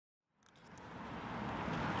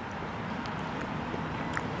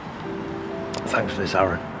Thanks for this,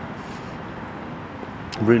 Aaron.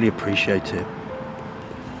 Really appreciate it.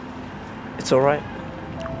 It's alright.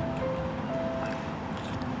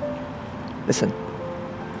 Listen,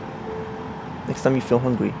 next time you feel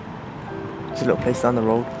hungry, there's a little place down the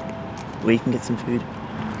road where you can get some food.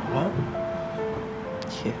 What?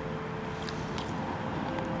 Yeah.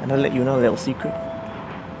 And I'll let you know a little secret.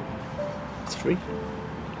 It's free.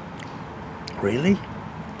 Really?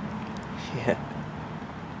 Yeah.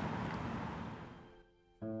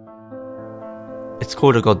 It's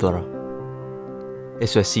called a Gurdwara.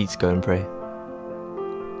 It's where Sikhs go and pray.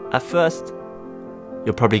 At first,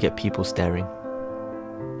 you'll probably get people staring.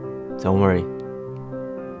 Don't worry.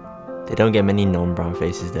 They don't get many non-brown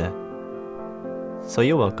faces there. So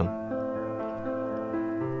you're welcome.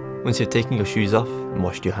 Once you've taken your shoes off and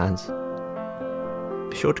washed your hands,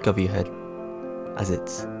 be sure to cover your head, as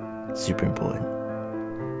it's super important.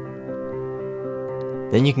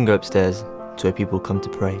 Then you can go upstairs to where people come to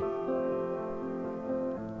pray.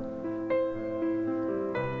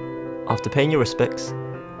 After paying your respects,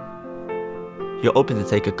 you're open to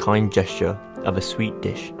take a kind gesture of a sweet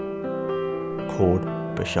dish called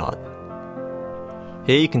prasad.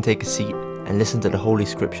 Here you can take a seat and listen to the holy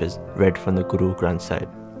scriptures read from the Guru Granth Sahib.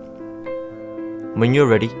 When you're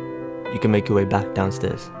ready, you can make your way back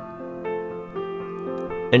downstairs.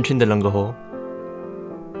 Entering the Langar hall,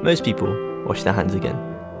 most people wash their hands again,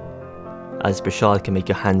 as prasad can make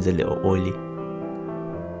your hands a little oily.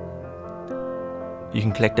 You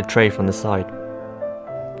can collect a tray from the side.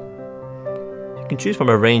 You can choose from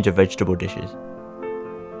a range of vegetable dishes.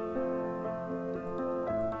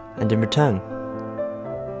 And in return,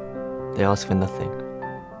 they ask for nothing.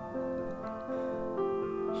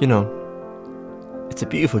 You know, it's a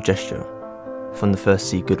beautiful gesture from the first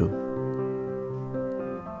Sikh Guru,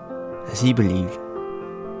 as he believed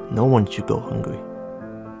no one should go hungry.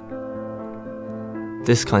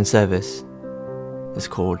 This kind service is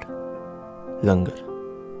called Langar.